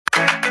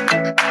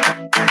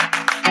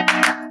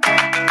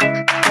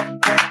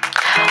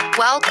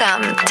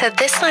Welcome to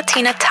This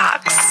Latina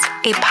Talks,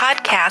 a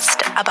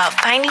podcast about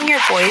finding your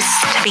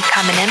voice to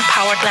become an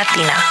empowered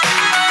Latina.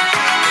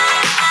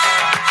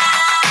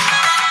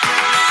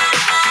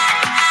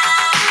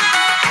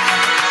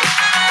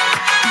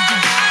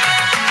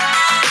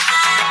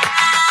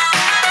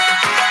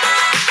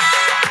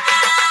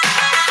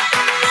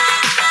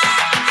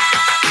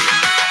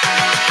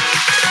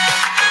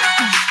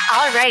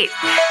 All right,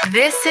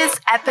 this is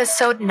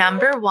episode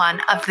number 1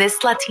 of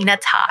This Latina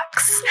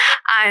Talks.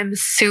 I'm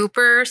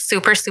super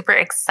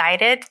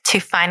excited to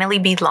finally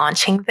be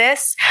launching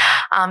this.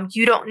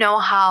 You don't know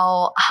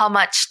how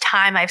much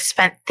time I've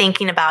spent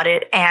thinking about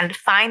it, and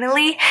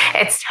finally,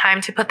 it's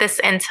time to put this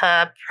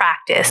into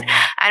practice.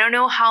 I don't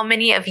know how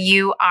many of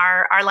you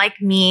are like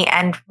me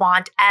and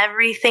want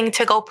everything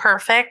to go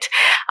perfect,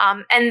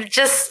 and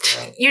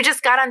you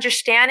just gotta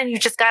understand, and you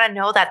just gotta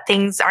know that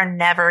things are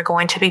never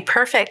going to be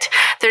perfect.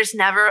 There's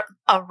never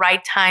a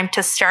right time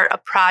to start a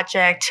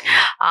project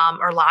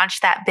or launch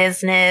that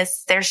business.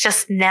 There's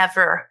just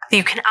never.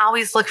 You can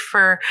always look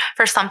for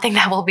something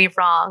that will be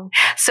wrong.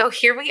 So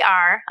here we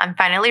are. I'm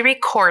finally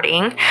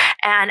recording,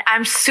 and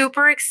I'm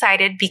super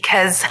excited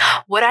because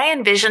what I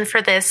envision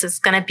for this is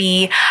going to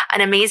be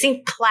an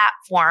amazing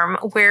platform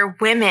where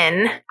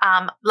women,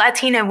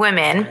 Latina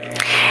women,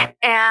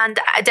 and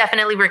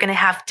definitely we're going to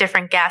have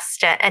different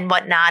guests and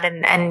whatnot,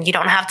 and you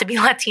don't have to be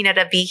Latina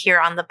to be here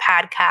on the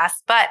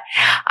podcast, but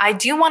I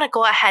do want to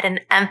go ahead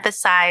and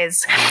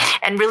emphasize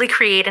and really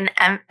create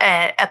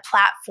a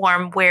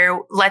platform where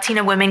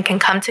Latina women can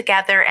come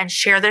together and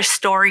share their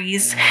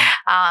stories,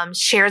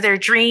 share their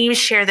dreams,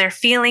 share their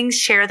feelings,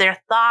 share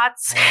their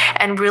thoughts,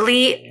 and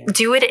really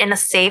do it in a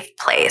safe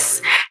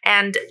place.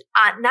 And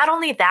not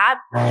only that,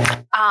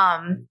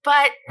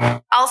 but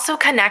also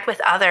connect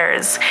with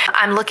others.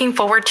 I'm looking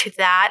forward to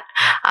that.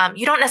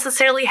 You don't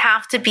necessarily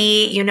have to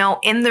be,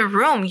 in the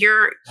room.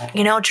 You're,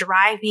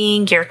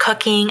 driving, you're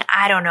cooking,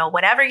 I don't know,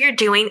 whatever you're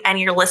doing, and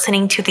you're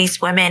listening to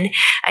these women,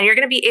 and you're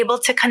going to be able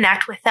to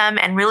connect with them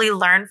and really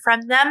learn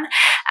from them,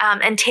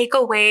 and take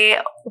away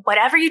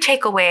whatever you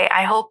take away.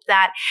 I hope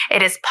that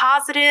it is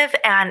positive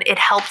and it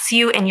helps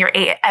you in your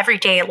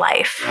everyday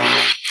life.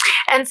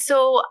 And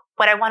so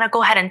what I want to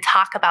go ahead and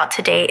talk about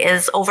today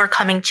is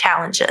overcoming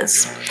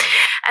challenges.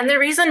 And the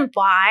reason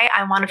why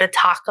I wanted to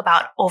talk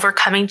about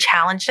overcoming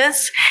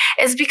challenges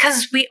is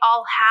because we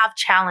all have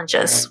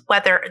challenges,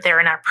 whether they're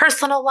in our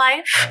personal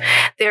life,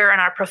 they're in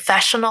our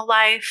professional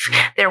life,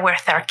 they're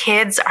with our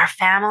kids, our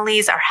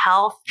families, our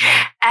health.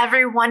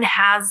 Everyone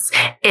has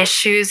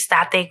issues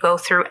that they go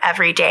through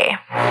every day.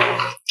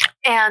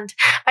 And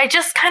by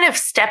just kind of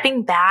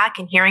stepping back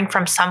and hearing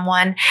from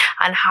someone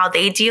on how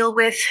they deal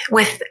with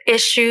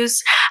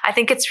issues, I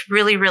think it's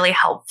really, really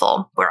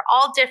helpful. We're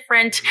all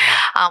different.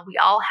 We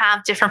all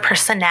have different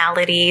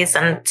personalities,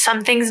 and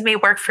some things may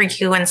work for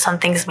you and some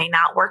things may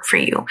not work for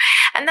you.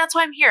 And that's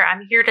why I'm here.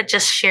 I'm here to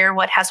just share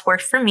what has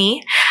worked for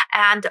me,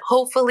 and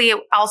hopefully it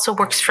also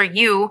works for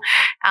you.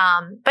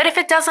 But if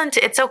it doesn't,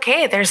 it's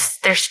okay. There's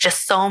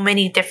just so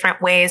many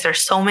different ways, or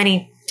so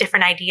many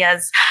different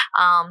ideas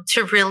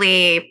to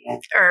really,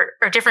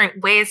 or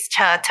different ways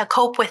to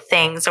cope with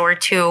things, or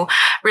to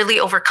really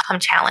overcome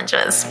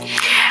challenges.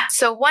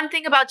 So one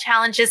thing about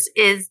challenges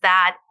is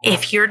that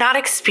if you're not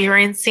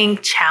experiencing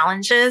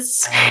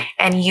challenges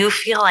and you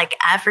feel like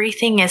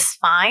everything is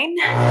fine,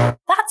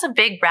 that's a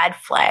big red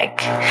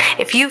flag.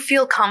 If you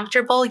feel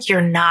comfortable,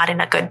 you're not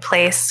in a good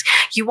place.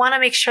 You want to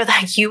make sure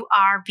that you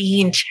are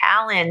being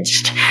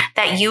challenged,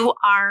 that you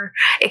are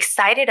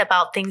excited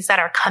about things that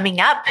are coming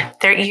up,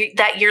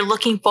 that you're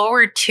looking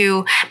forward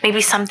to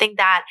maybe something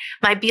that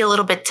might be a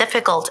little bit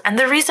difficult. And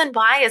the reason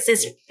why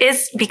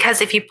is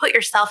because if you put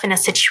yourself in a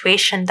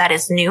situation that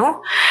is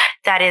new,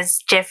 that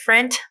is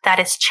different, that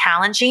is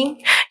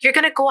challenging, you're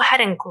going to go ahead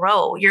and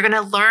grow. You're going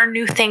to learn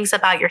new things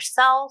about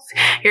yourself.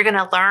 You're going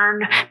to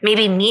learn,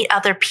 maybe meet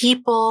other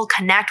people,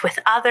 connect with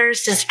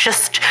others. There's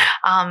just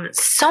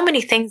so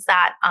many things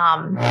that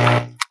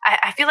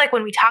I feel like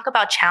when we talk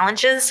about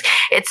challenges,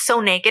 it's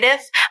so negative,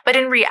 but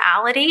in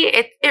reality,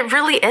 it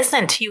really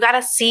isn't. You got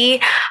to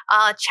see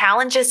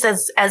challenges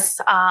as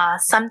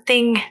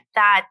something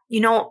that,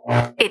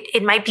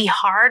 it might be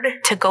hard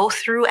to go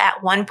through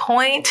at one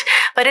point,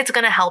 but it's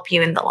going to help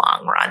you in the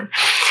long run.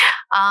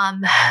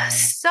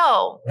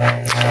 So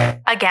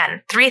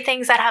again, 3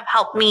 things that have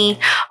helped me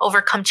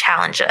overcome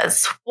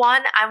challenges.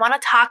 1, I want to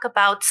talk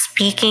about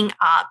speaking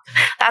up.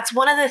 That's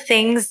one of the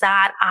things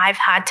that I've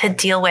had to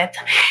deal with.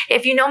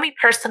 If you know me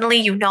personally,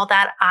 you know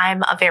that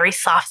I'm a very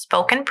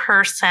soft-spoken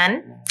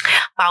person.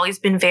 I've always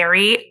been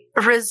very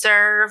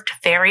reserved,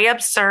 very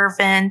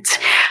observant.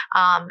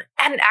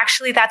 And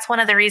actually, that's one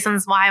of the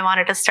reasons why I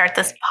wanted to start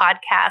this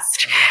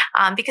podcast,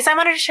 because I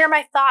wanted to share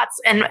my thoughts,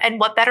 and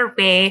what better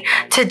way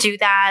to do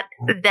that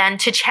than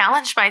to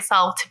challenge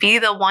myself to be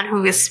the one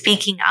who is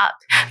speaking up,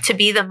 to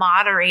be the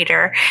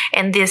moderator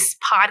in this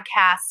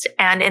podcast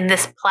and in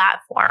this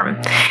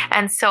platform.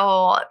 And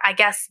so I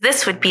guess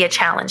this would be a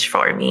challenge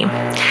for me.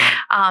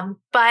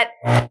 But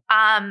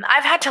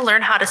I've had to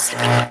learn how to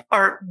speak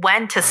or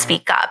when to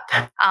speak up.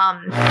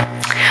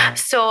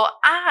 So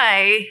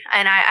I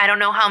don't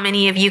know how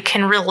many of you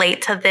can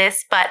relate to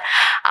this, but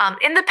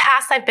in the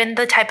past, I've been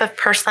the type of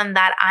person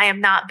that I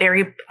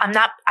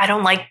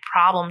don't like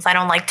problems. I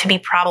don't like to be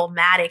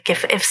problematic.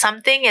 If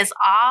something is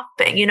off,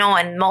 and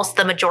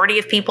the majority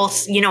of people,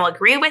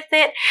 agree with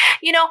it,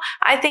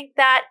 I think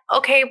that,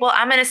 okay, well,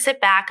 I'm going to sit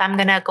back. I'm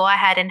going to go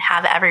ahead and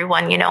have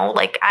everyone,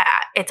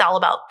 it's all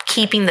about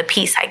keeping the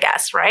peace, I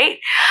guess, right?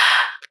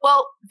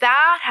 Well,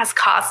 that has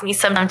caused me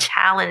some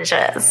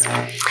challenges.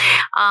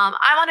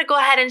 I want to go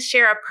ahead and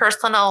share a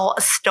personal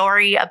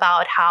story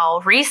about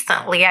how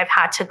recently I've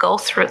had to go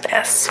through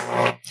this.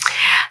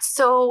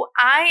 So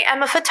I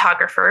am a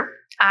photographer.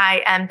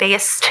 I am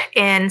based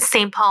in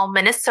St. Paul,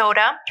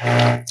 Minnesota,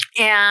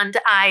 and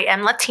I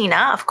am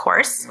Latina, of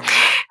course.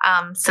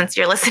 Since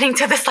you're listening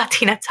to this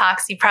Latina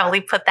Talks, you probably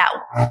put that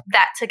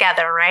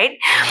together, right?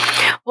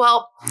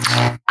 Well,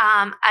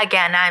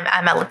 again,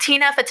 I'm a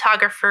Latina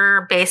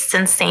photographer based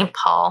in St.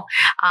 Paul,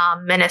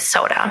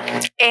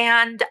 Minnesota.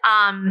 And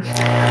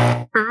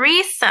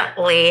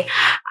recently,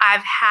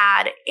 I've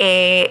had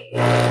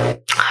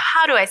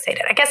how do I say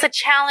that? I guess a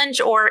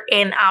challenge or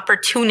an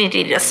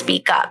opportunity to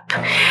speak up.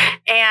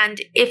 And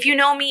if you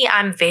know me,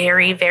 I'm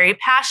very, very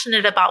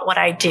passionate about what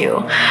I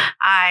do.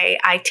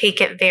 I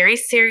take it very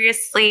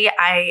seriously.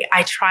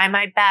 I try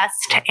my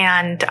best.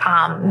 And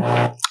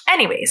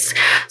anyways,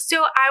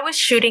 so I was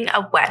shooting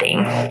a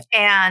wedding.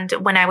 And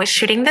when I was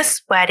shooting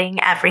this wedding,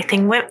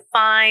 everything went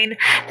fine.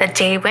 The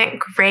day went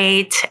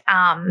great.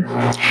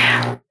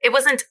 It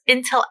wasn't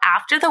until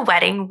after the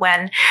wedding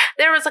when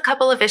there was a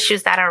couple of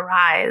issues that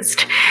arose.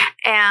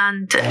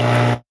 And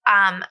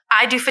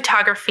I do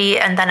photography,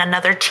 and then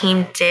another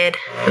team did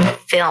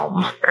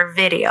film or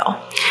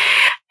video.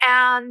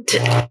 And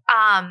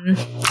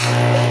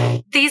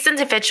these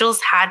individuals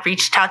had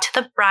reached out to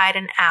the bride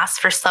and asked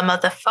for some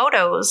of the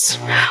photos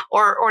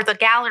or the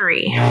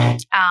gallery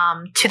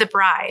to the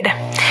bride.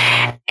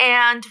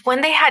 And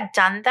when they had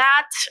done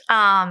that,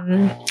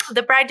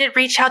 the bride did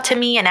reach out to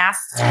me and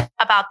asked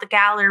about the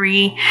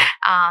gallery.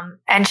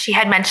 And she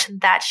had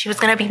mentioned that she was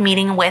going to be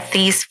meeting with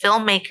these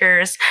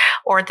filmmakers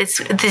or this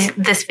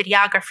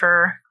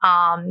videographer.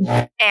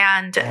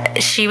 And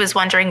she was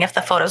wondering if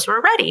the photos were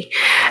ready.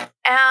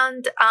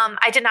 And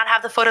I did not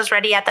have the photos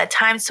ready at that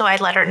time, so I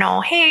let her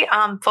know, hey,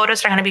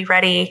 photos are going to be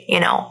ready,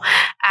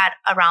 at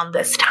around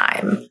this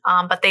time,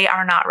 but they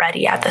are not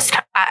ready at this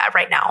time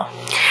right now.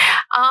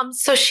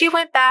 So she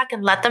went back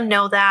and let them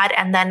know that,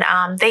 and then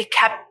they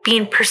kept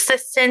being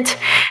persistent.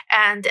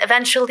 And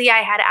eventually, I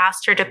had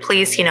asked her to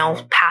please,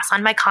 pass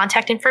on my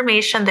contact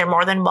information. They're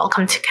more than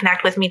welcome to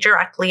connect with me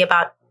directly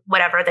about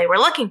whatever they were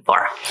looking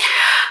for.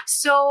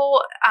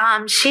 So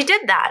she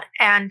did that,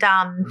 and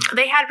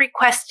they had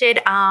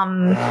requested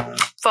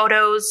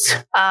photos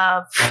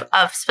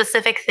of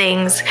specific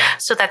things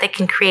so that they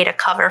can create a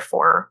cover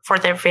for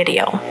their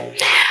video,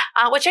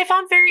 which I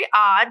found very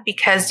odd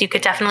because you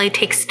could definitely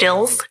take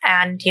stills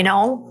and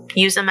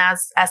use them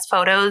as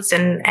photos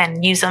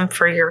and use them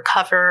for your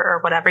cover or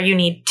whatever you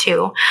need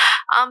to.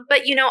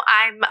 But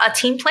I'm a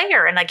team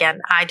player, and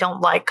again, I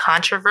don't like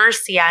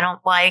controversy. I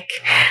don't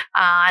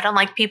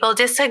like people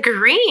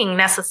disagreeing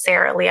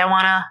necessarily. I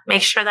want to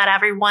make sure that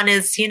everyone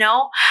is,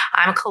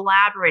 I'm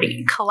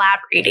collaborating.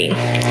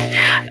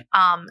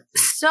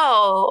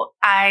 So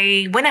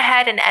I went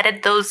ahead and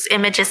edited those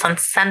images and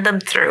sent them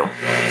through.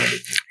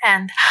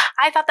 And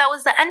I thought that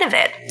was the end of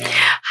it.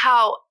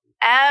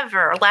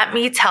 However, let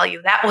me tell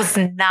you, that was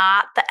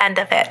not the end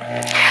of it.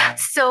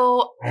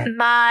 So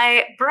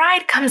my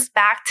bride comes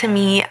back to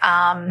me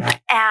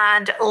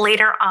and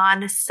later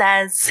on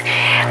says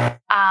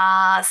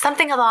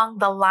something along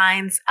the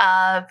lines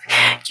of,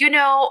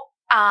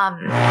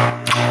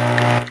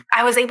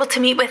 I was able to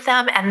meet with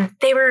them, and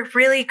they were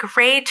really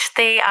great.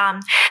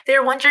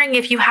 They're wondering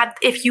if you had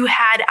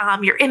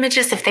your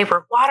images, if they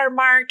were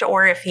watermarked,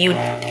 or if you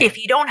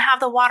don't have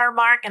the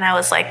watermark. And I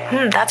was like,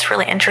 that's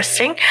really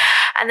interesting.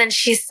 And then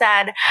she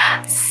said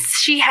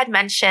she had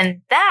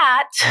mentioned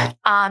that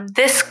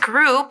this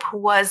group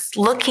was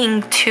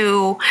looking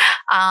to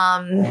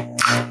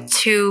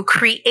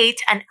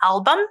create an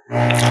album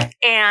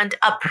and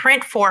a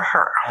print for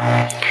her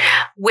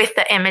with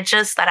the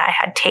images that I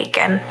had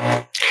taken.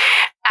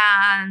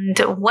 And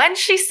when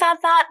she said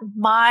that,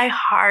 my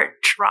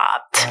heart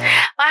dropped.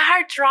 My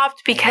heart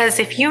dropped because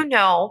if you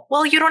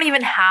don't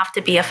even have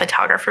to be a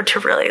photographer to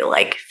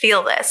really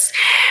feel this.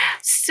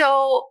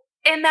 So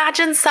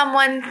imagine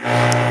someone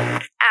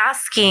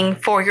asking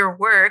for your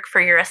work,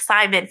 for your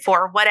assignment,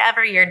 for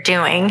whatever you're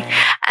doing,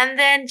 and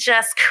then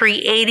just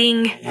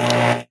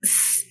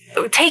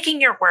taking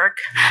your work,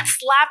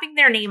 slapping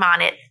their name on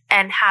it,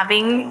 and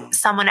having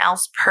someone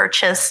else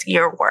purchase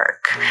your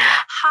work.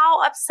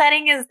 How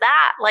upsetting is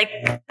that?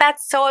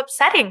 That's so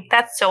upsetting.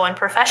 That's so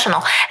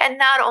unprofessional. And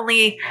not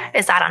only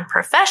is that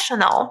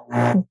unprofessional,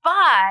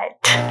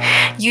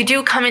 but you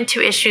do come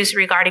into issues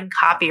regarding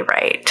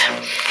copyright.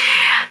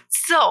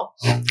 So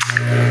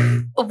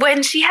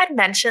when she had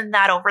mentioned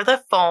that over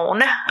the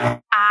phone,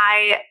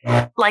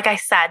 like I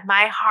said,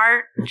 my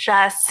heart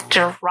just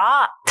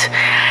dropped.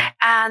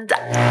 And,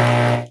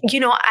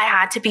 I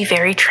had to be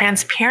very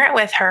transparent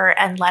with her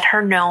and let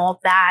her know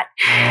that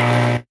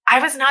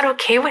I was not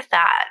okay with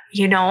that.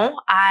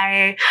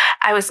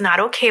 I was not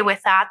okay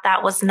with that.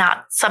 That was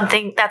not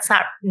something that's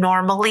not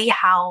normally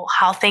how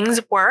things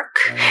work.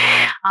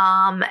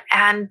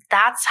 And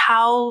that's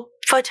how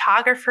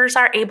photographers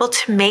are able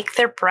to make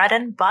their bread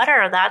and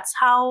butter.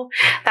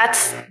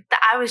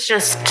 I was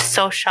just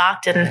so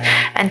shocked.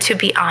 And to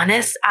be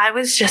honest, I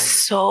was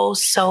just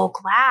so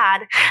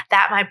glad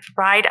that my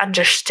bride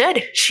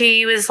understood.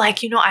 She was like,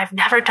 I've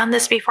never done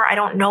this before. I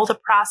don't know the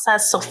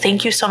process. So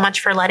thank you so much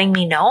for letting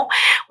me know.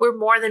 We're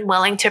more than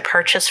willing to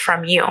purchase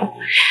from you.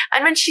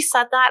 And when she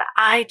said that,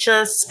 I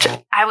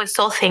was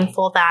so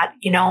thankful that,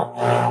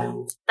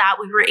 that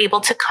we were able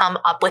to come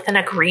up with an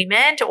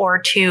agreement or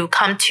to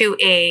come to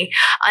a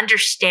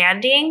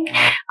understanding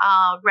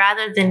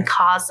rather than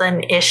cause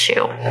an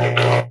issue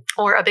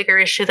or a bigger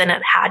issue than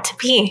it had to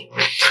be.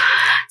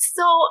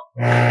 So,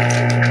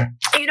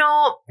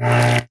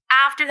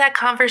 after that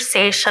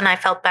conversation, I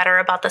felt better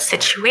about the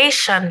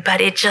situation, but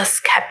it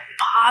just kept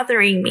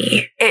bothering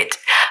me. It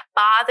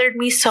bothered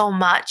me so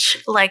much.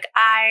 Like,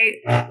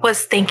 I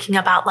was thinking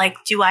about,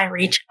 do I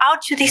reach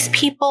out to these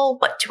people?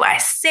 What do I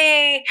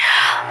say?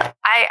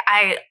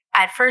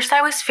 At first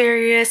I was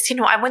furious.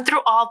 I went through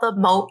all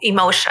the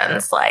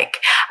emotions. Like,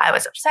 I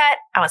was upset,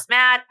 I was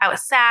mad, I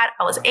was sad,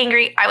 I was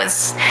angry, I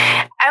was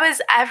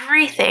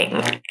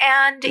everything.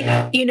 And,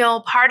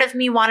 part of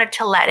me wanted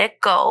to let it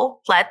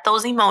go, let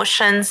those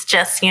emotions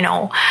just,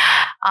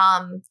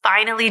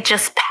 finally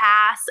just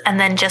pass and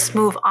then just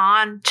move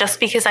on, just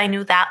because I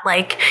knew that,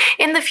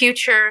 in the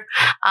future,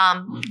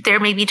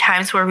 there may be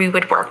times where we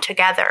would work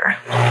together.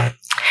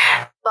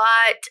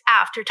 But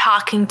after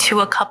talking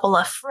to a couple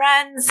of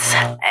friends,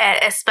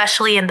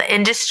 especially in the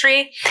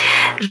industry,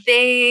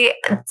 they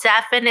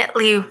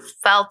definitely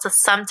felt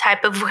some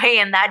type of way,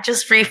 and that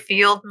just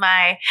refueled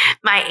my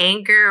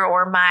anger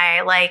or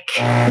my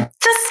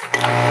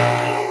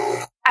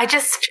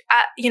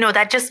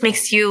that just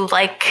makes you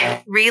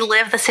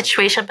relive the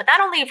situation, but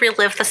not only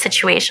relive the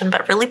situation,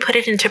 but really put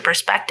it into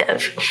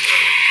perspective.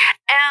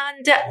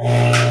 And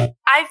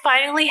I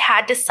finally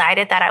had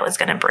decided that I was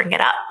going to bring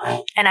it up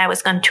and I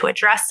was going to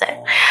address it,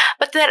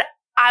 but that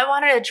I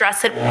wanted to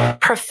address it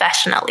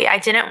professionally. I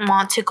didn't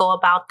want to go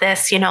about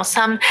this.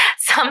 Some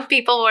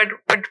people would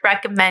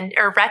recommend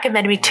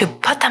me to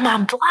put them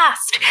on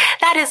blast.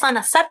 That is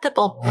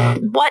unacceptable.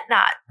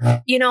 Whatnot.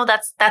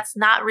 That's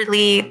not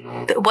really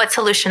what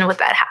solution would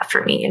that have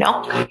for me,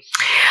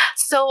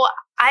 So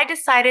I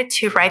decided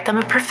to write them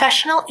a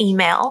professional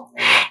email.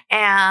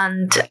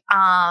 And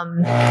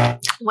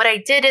what I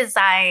did is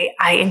I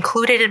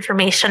included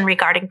information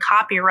regarding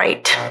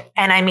copyright,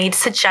 and I made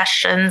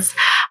suggestions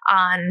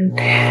on,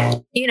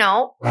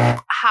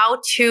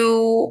 how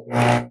to,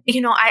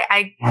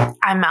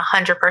 I'm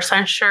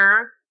 100%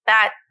 sure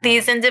that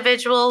these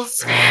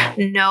individuals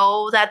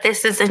know that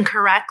this is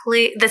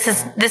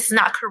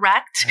not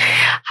correct.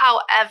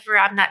 However,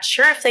 I'm not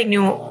sure if they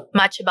knew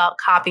much about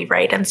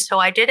copyright. And so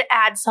I did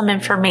add some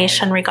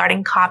information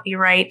regarding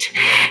copyright,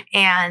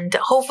 and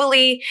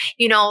hopefully,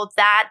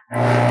 that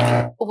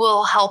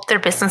will help their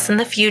business in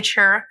the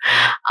future.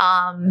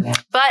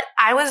 But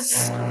I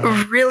was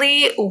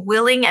really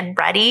willing and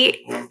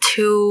ready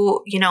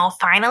to,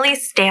 finally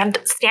stand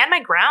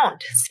my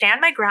ground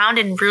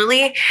and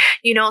really,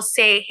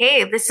 say,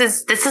 hey, this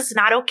is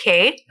not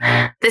okay.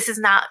 This is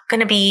not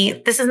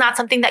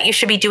something that you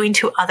should be doing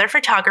to other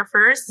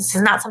photographers. This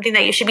is not something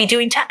that you should be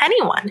doing to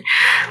anyone.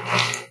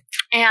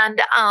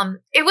 And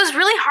it was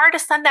really hard to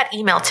send that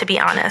email, to be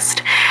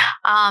honest.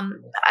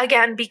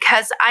 Again,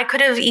 because I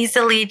could have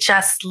easily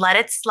just let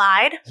it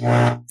slide,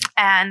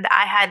 and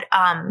I had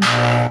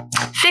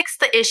fixed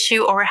the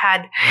issue or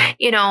had,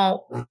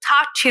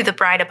 talked to the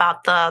bride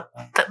about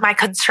my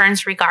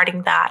concerns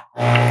regarding that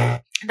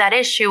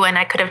issue, and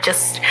I could have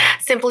just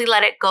simply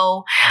let it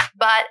go.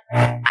 But,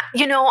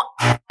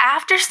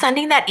 after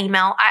sending that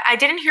email, I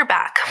didn't hear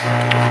back,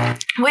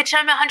 which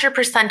I'm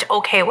 100%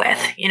 okay with.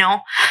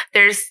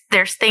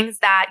 There's things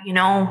that,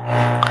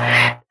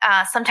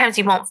 sometimes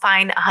you won't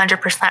find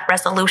 100%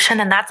 resolution.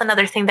 And that's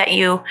another thing that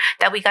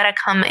we got to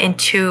come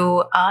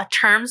into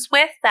terms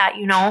with, that,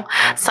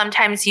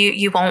 sometimes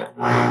you won't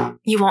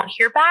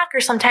hear back, or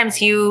sometimes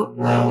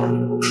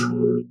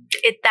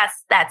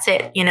that's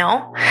it.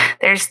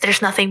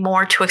 There's nothing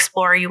more to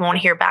explore. You won't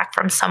hear back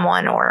from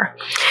someone or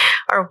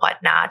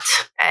whatnot.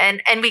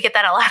 And we get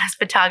that a lot as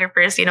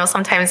photographers.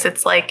 Sometimes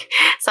it's like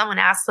someone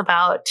asks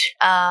about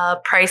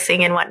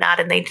pricing and whatnot,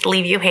 and they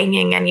leave you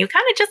hanging, and you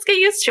kind of just get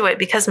used to it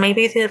because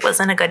maybe it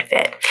wasn't a good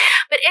fit.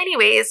 But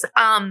anyways,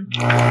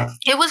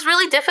 it was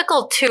really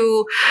difficult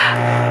to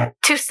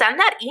send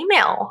that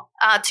email,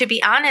 to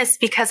be honest,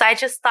 because I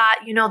just thought,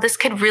 this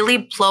could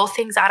really blow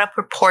things out of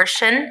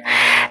proportion,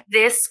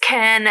 This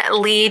can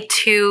lead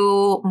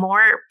to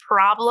more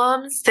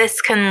problems.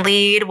 This can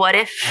lead, what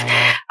if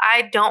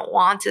I don't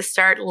want to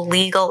start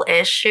legal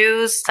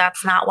issues?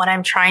 That's not what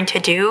I'm trying to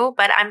do,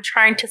 but I'm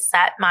trying to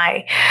set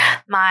my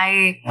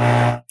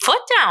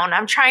foot down.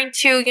 I'm trying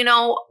to,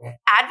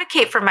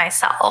 advocate for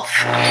myself.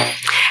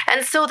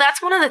 And so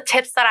that's one of the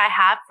tips that I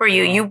have for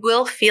you. You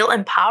will feel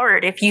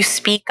empowered if you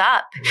speak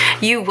up.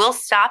 You will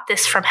stop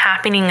this from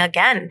happening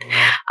again.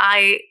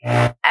 I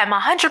am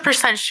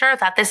 100% sure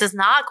that this is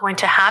not going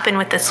to happen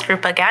with this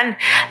group again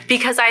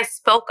because I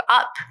spoke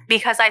up,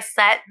 because I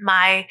set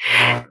my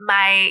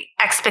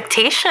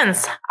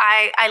expectations.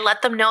 I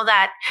let them know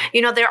that,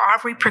 there are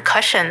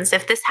repercussions.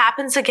 If this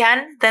happens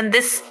again, then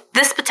this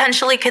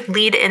potentially could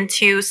lead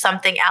into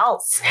something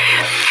else.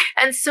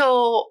 And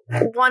so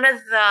one of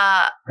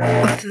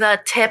the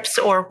tips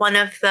or one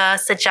of the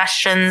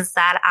suggestions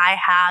that I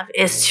have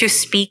is to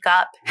speak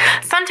up.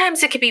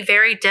 Sometimes it can be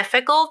very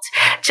difficult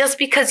just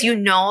because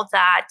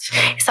that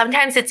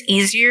sometimes it's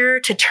easier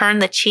to turn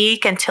the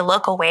cheek and to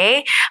look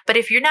away. But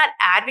if you're not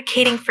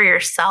advocating for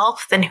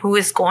yourself, then who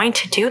is going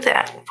to do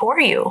that for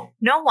you?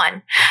 No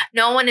one.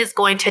 No one is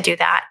going to do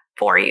that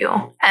for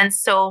you. And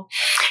so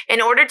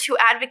in order to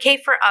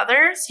advocate for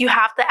others, you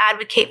have to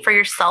advocate for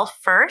yourself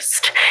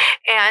first.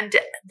 And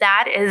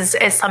that is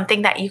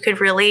something that you could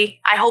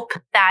really, I hope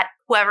that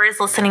whoever is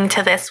listening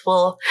to this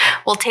will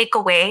take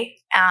away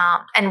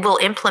and will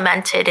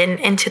implement it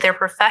into their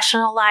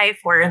professional life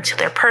or into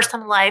their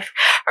personal life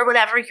or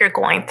whatever you're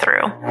going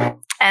through.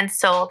 And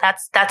so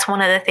that's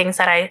one of the things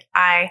that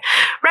I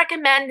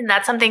recommend, and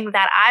that's something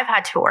that I've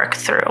had to work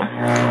through.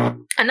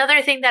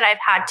 Another thing that I've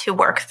had to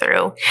work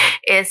through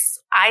is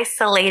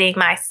isolating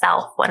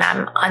myself when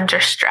I'm under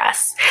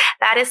stress.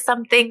 That is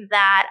something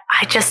that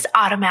I just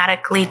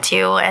automatically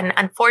do. And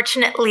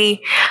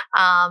unfortunately,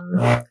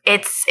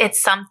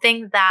 it's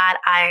something that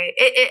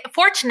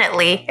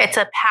fortunately, it's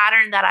a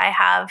pattern that I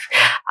have,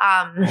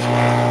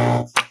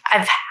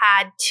 I've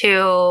had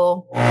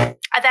to,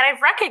 that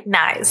I've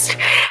recognized.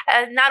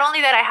 Not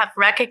only that I have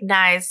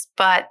recognized,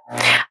 but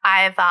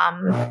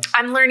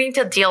I'm learning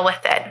to deal with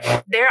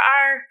it. There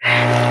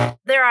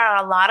are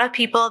a lot of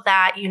people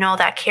that,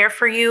 that care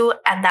for you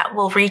and that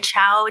will reach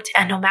out.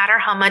 And no matter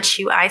how much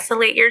you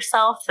isolate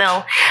yourself,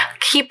 they'll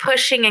keep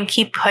pushing and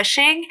keep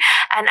pushing.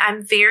 And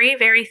I'm very,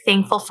 very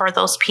thankful for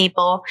those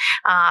people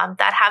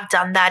that have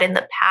done that in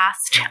the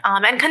past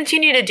and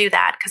continue to do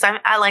that. Because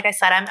like I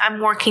said, I'm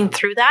working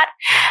through that.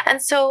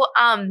 And so,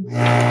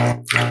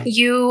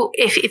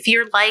 if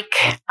you're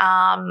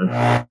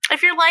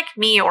like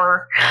me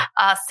or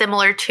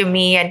similar to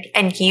me,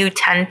 and you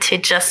tend to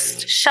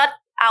just shut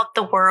out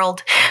the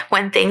world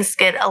when things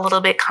get a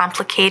little bit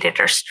complicated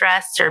or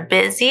stressed or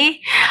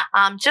busy,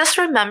 just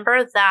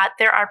remember that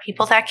there are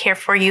people that care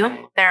for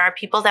you. There are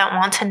people that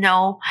want to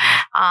know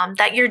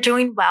that you're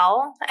doing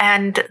well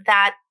and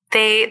that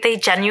they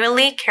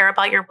genuinely care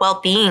about your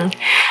well-being.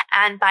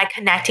 And by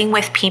connecting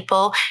with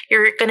people,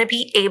 you're going to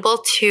be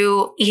able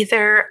to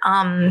either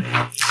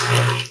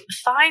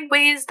find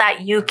ways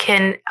that you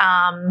can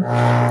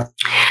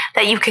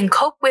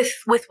cope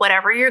with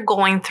whatever you're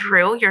going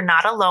through. You're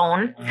not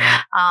alone.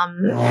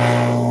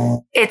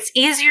 It's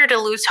easier to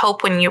lose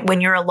hope when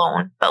you're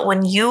alone, but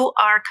when you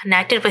are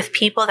connected with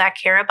people that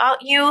care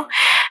about you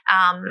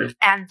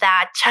and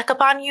that check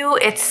up on you,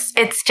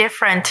 it's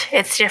different.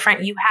 It's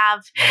different. You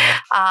have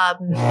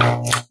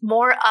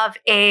more of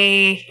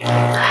a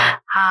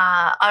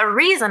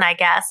reason, I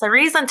guess, a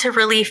reason to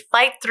really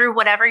fight through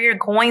whatever you're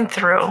going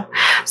through.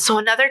 So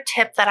another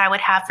tip that I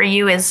would have for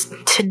you is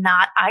to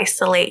not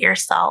isolate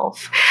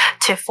yourself,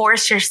 to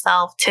force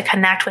yourself to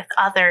connect with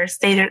others.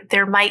 They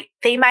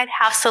might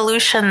have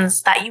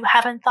solutions that you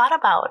haven't thought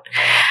about.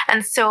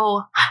 And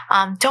so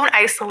don't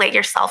isolate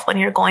yourself when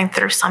you're going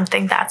through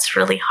something that's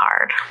really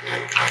hard.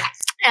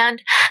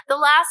 And the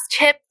last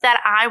tip that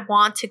I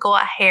want to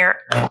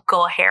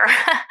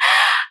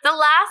the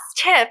last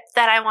tip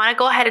that I want to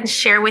go ahead and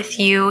share with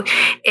you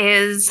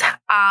is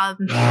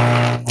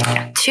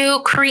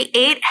to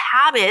create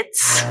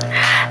habits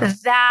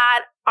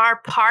that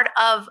are part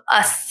of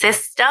a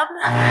system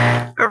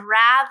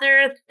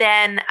rather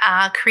than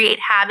create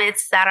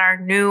habits that are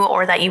new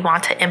or that you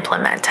want to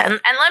implement. And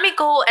let me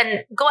go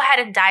ahead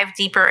and dive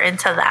deeper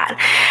into that.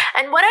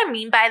 And what I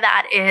mean by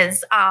that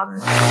is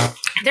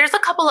there's a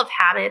couple of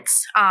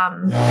habits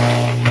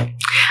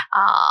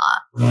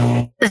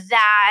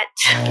that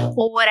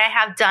what I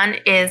have done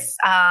is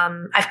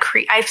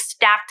I've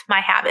stacked my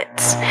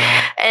habits.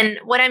 And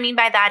what I mean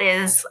by that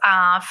is,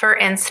 for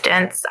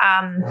instance,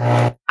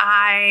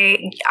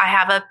 I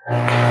have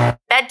a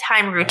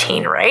bedtime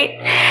routine, right?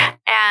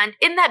 And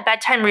in that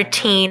bedtime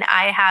routine,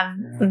 I have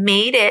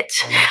made it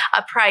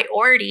a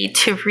priority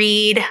to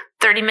read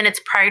 30 minutes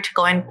prior to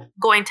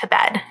going to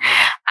bed.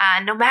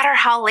 No matter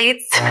how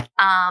late,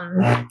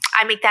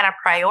 I make that a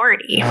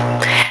priority.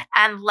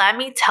 And let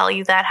me tell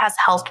you, that has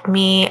helped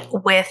me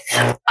with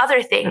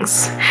other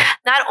things.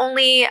 Not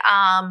only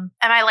am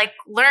I like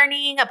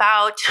learning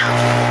about,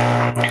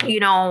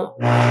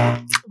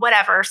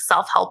 whatever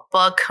self-help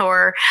book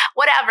or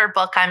whatever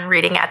book I'm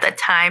reading at the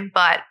time,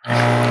 but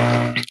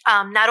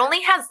not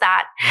only has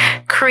that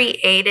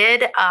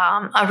created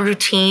a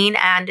routine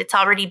and it's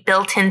already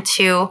built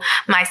into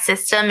my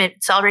system,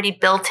 it's already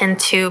built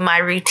into my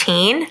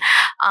routine,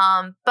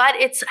 but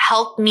it's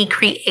helped me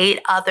create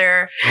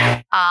other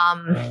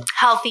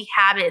healthy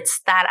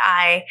habits that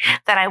I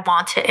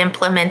want to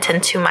implement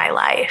into my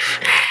life.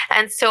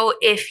 And so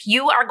if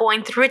you are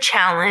going through a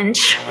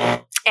challenge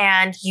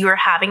and you're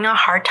having a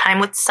hard time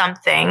with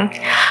something,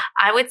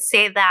 I would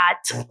say that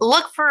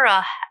look for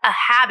a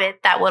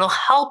habit that will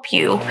help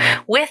you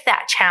with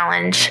that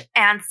challenge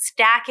and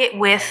stack it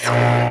with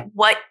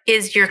what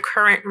is your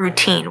current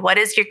routine, what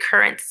is your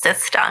current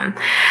system.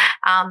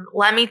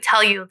 Let me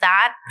tell you,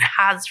 that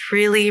has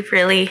really,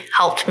 really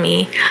helped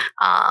me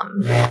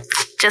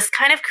just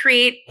kind of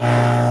create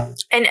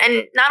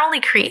and not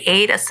only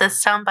create a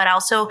system, but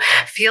also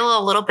feel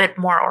a little bit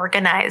more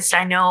organized.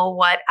 I know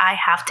what I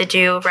have to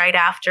do right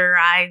after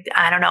I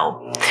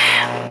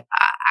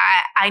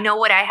know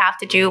what I have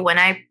to do when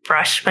I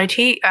brush my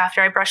teeth,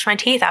 after I brush my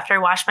teeth, after I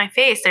wash my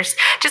face. There's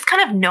just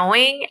kind of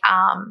knowing,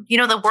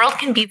 the world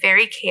can be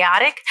very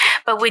chaotic,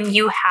 but when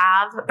you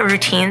have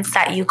routines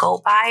that you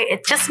go by,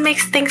 it just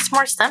makes things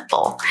more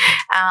simple.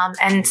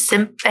 And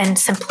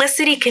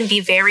simplicity can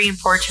be very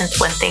important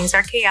when things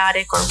are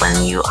chaotic or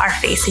when you are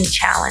facing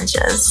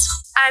challenges.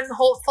 I'm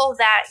hopeful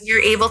that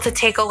you're able to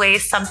take away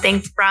something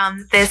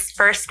from this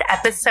first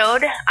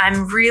episode.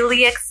 I'm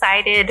really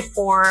excited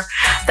for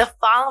the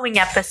following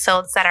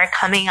episodes that are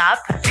coming up.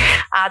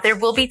 There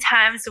will be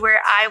times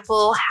where I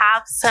will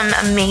have some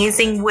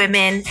amazing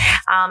women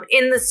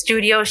in the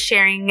studio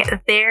sharing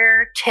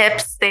their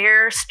tips,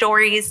 their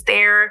stories,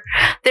 their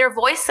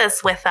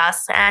voices with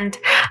us. And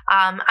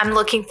I'm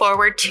looking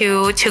forward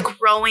to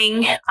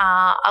growing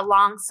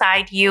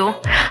alongside you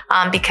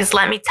because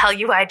let me tell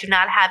you, I do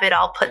not have it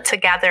all put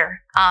together.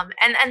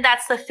 And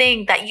that's the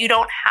thing, that you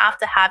don't have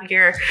to have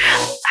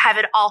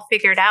it all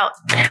figured out.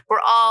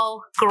 We're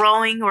all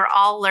growing, we're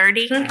all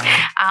learning.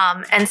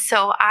 And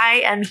so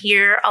I am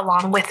here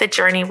along with the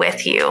journey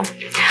with you.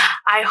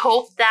 I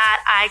hope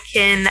that I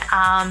can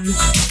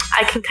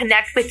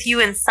connect with you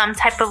in some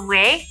type of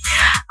way.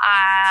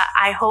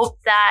 I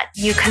hope that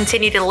you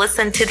continue to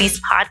listen to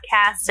these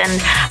podcasts.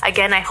 And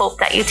again, I hope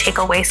that you take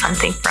away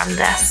something from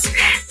this.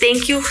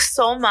 Thank you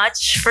so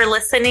much for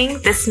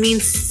listening. This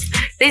means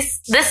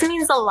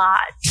a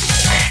lot.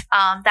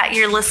 That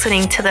you're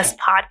listening to this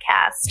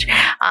podcast,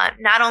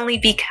 not only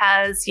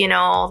because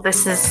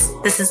this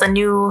is a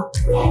new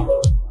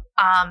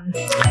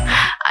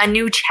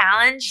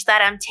challenge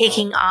that I'm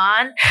taking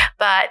on,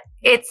 but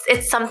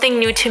it's something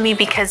new to me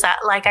because,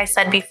 like I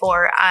said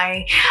before,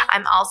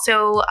 I'm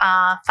also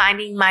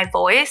finding my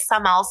voice.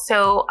 I'm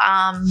also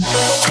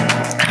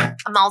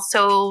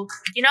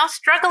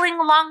struggling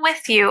along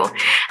with you,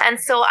 and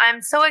so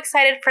I'm so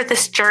excited for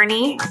this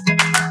journey.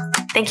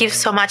 Thank you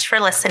so much for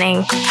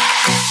listening.